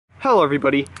Hello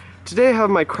everybody, today I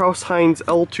have my Crouse-Hinds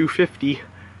L-250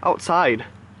 outside.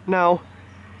 Now,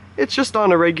 it's just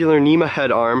on a regular NEMA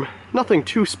head arm, nothing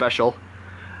too special,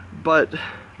 but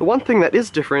the one thing that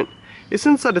is different is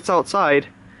since that it's outside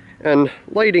and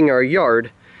lighting our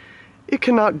yard, it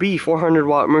cannot be 400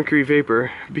 watt mercury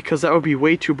vapor because that would be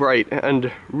way too bright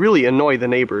and really annoy the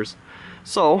neighbors.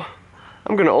 So,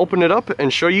 I'm going to open it up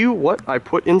and show you what I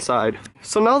put inside.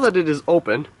 So now that it is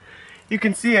open, you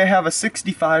can see I have a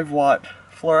 65 watt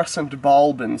fluorescent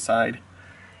bulb inside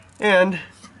and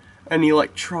an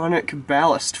electronic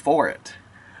ballast for it.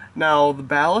 Now the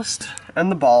ballast and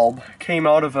the bulb came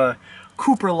out of a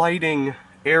Cooper lighting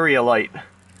area light.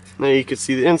 Now you can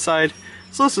see the inside.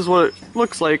 So this is what it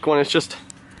looks like when it's just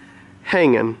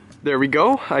hanging. There we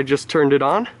go, I just turned it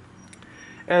on.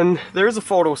 And there's a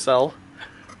photocell,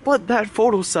 but that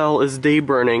photocell is day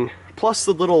burning, plus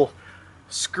the little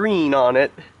screen on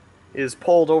it is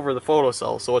pulled over the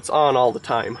photocell, so it's on all the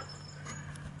time.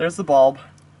 There's the bulb.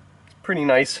 It's pretty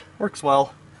nice, works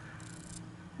well.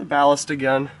 The ballast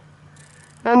again.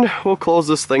 And we'll close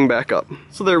this thing back up.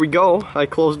 So there we go, I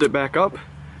closed it back up.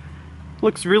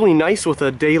 Looks really nice with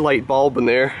a daylight bulb in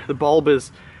there. The bulb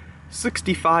is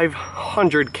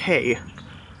 6500K.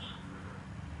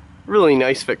 Really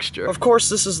nice fixture. Of course,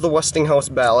 this is the Westinghouse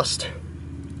ballast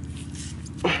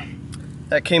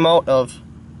that came out of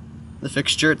the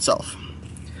fixture itself,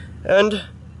 and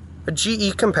a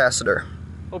GE capacitor.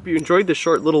 Hope you enjoyed this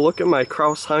short little look at my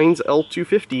Crouse-Hinds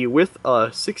L-250 with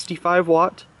a 65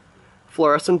 watt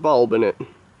fluorescent bulb in it.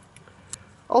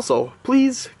 Also,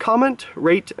 please comment,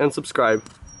 rate, and subscribe.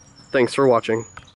 Thanks for watching.